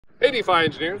Hey DeFi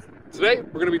engineers, today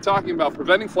we're going to be talking about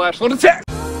preventing flash loan attacks.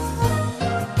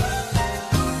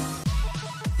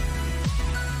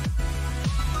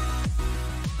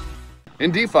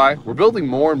 In DeFi, we're building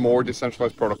more and more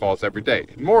decentralized protocols every day,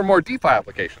 and more DeFi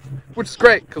applications, which is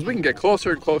great because we can get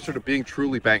closer and closer to being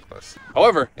truly bankless.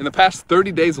 However, in the past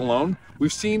 30 days alone,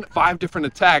 we've seen 5 different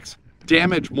attacks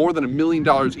damage more than $1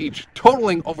 million each,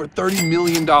 totaling over $30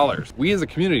 million. We as a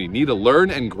community need to learn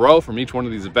and grow from each one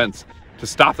of these events to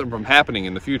stop them from happening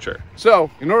in the future. So,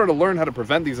 in order to learn how to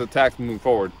prevent these attacks moving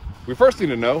forward, we first need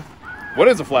to know, what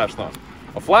is a flash loan?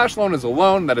 A flash loan is a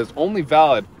loan that is only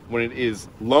valid when it is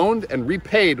loaned and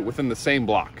repaid within the same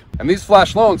block. And these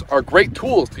flash loans are great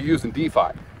tools to use in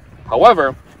DeFi.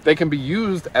 However, they can be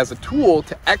used as a tool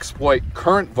to exploit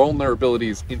current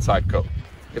vulnerabilities inside code.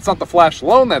 It's not the flash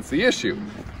loan that's the issue.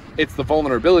 It's the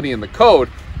vulnerability in the code,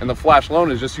 and the flash loan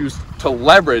is just used to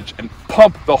leverage and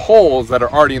pump the holes that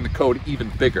are already in the code even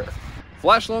bigger.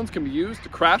 Flash loans can be used to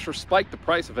crash or spike the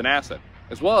price of an asset,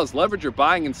 as well as leverage your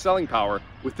buying and selling power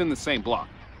within the same block.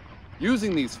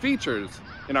 Using these features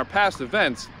in our past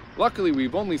events, luckily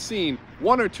we've only seen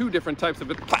 1 or 2 different types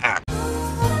of attacks.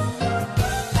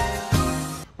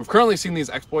 We've currently seen these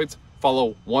exploits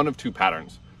follow one of 2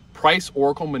 patterns: price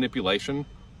oracle manipulation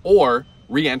or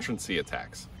reentrancy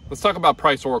attacks. Let's talk about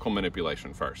price oracle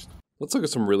manipulation first. Let's look at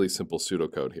some really simple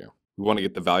pseudocode here. We want to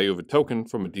get the value of a token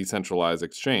from a decentralized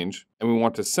exchange, and we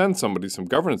want to send somebody some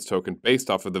governance token based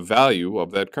off of the value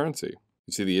of that currency.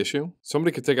 You see the issue?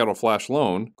 Somebody could take out a flash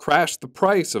loan, crash the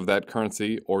price of that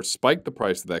currency, or spike the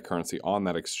price of that currency on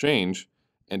that exchange,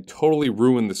 and totally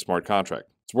ruin the smart contract.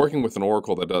 It's working with an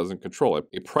oracle that doesn't control it,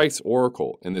 a price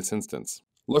oracle in this instance.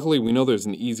 Luckily, we know there's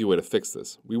an easy way to fix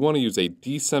this. We want to use a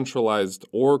decentralized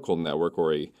oracle network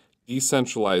or a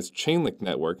decentralized Chainlink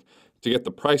network to get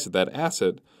the price of that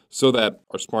asset so that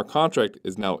our smart contract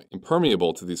is now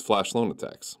impermeable to these flash loan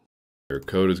attacks. Our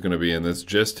code is going to be in this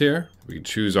gist here. We can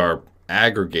choose our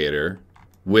aggregator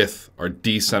with our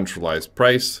decentralized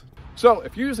price. So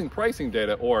if you're using pricing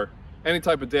data or any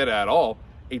type of data at all,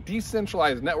 a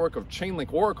decentralized network of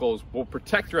Chainlink oracles will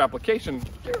protect your application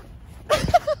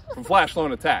from flash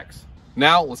loan attacks.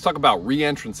 Now let's talk about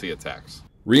reentrancy attacks.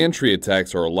 Reentry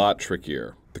attacks are a lot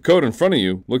trickier. The code in front of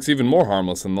you looks even more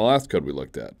harmless than the last code we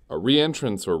looked at. A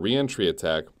reentrance or reentry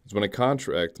attack is when a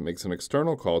contract makes an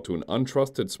external call to an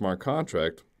untrusted smart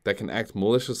contract that can act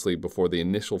maliciously before the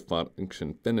initial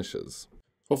function finishes.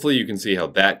 Hopefully you can see how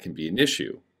that can be an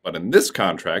issue. But in this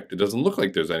contract, it doesn't look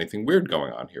like there's anything weird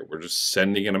going on here. We're just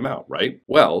sending an amount, right?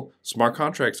 Well, smart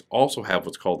contracts also have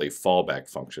what's called a fallback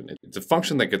function. It's a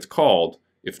function that gets called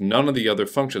if none of the other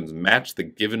functions match the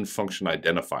given function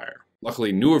identifier.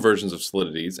 Luckily, newer versions of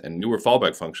Solidities and newer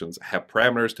fallback functions have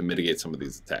parameters to mitigate some of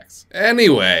these attacks.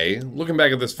 Anyway, looking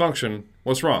back at this function,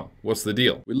 what's wrong? What's the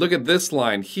deal? We look at this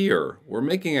line here. We're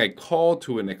making a call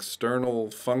to an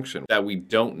external function that we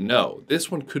don't know.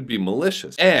 This one could be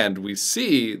malicious. And we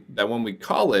see that when we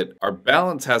call it, our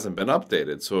balance hasn't been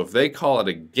updated. So if they call it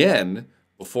again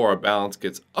before our balance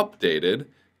gets updated,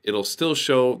 it'll still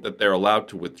show that they're allowed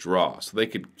to withdraw. So they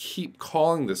could keep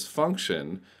calling this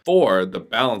function for the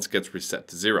balance gets reset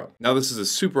to 0. Now this is a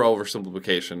super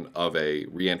oversimplification of a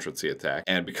reentrancy attack.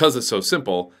 And because it's so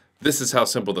simple, this is how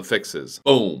simple the fix is.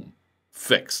 Boom,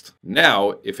 fixed.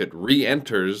 Now, if it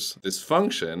re-enters this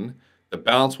function, the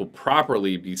balance will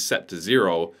properly be set to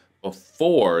 0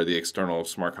 before the external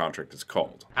smart contract is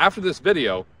called. After this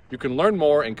video, you can learn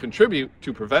more and contribute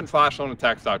to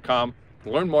preventflashloanattacks.com to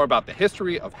learn more about the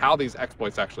history of how these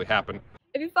exploits actually happen.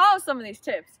 If you follow some of these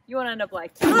tips, you won't end up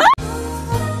like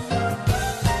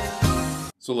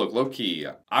So look, low key,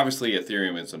 obviously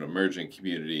Ethereum is an emerging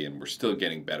community and we're still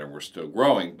getting better, we're still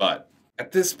growing, but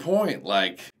at this point,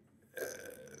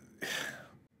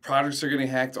 projects are getting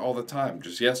hacked all the time.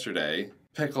 Just yesterday,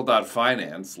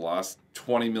 Pickle.finance lost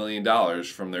 $20 million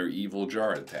from their evil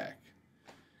jar attack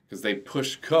because they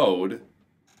pushed code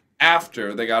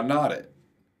after they got an audit.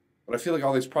 But I feel like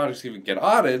all these projects even get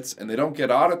audits, and they don't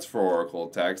get audits for Oracle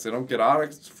attacks. They don't get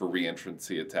audits for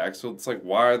reentrancy attacks. So it's like,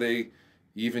 why are they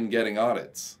even getting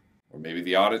audits? Or maybe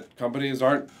the audit companies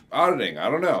aren't auditing. I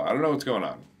don't know. I don't know what's going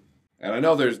on. And I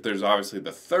know there's obviously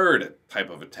the third type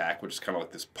of attack, which is kind of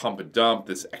like this pump and dump,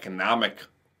 this economic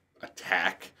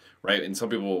attack, right? And some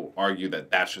people argue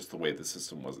that that's just the way the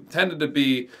system was intended to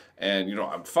be. And, you know,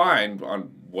 I'm fine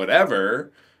on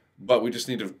whatever, but we just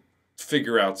need to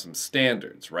figure out some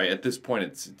standards, right? At this point,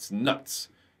 it's nuts.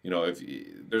 You know, if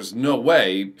there's no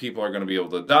way people are going to be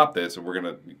able to adopt this, and we're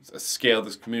going to scale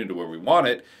this community to where we want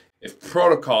it, if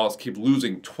protocols keep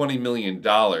losing $20 million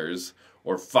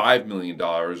or $5 million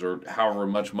or however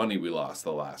much money we lost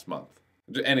the last month.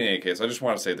 In any case, I just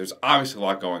want to say there's obviously a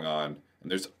lot going on,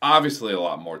 and there's obviously a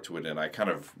lot more to it, and I kind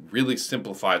of really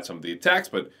simplified some of the attacks,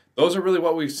 but those are really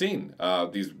what we've seen.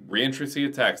 These reentrancy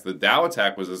attacks. The DAO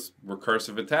attack was this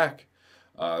recursive attack.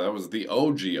 That was the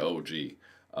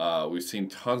OG. We've seen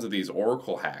tons of these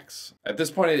Oracle hacks. At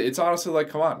this point, it's honestly like,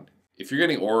 come on. If you're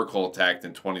getting Oracle attacked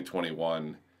in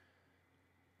 2021...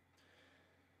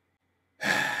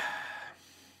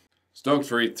 Stoked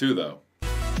for ETH 2, though.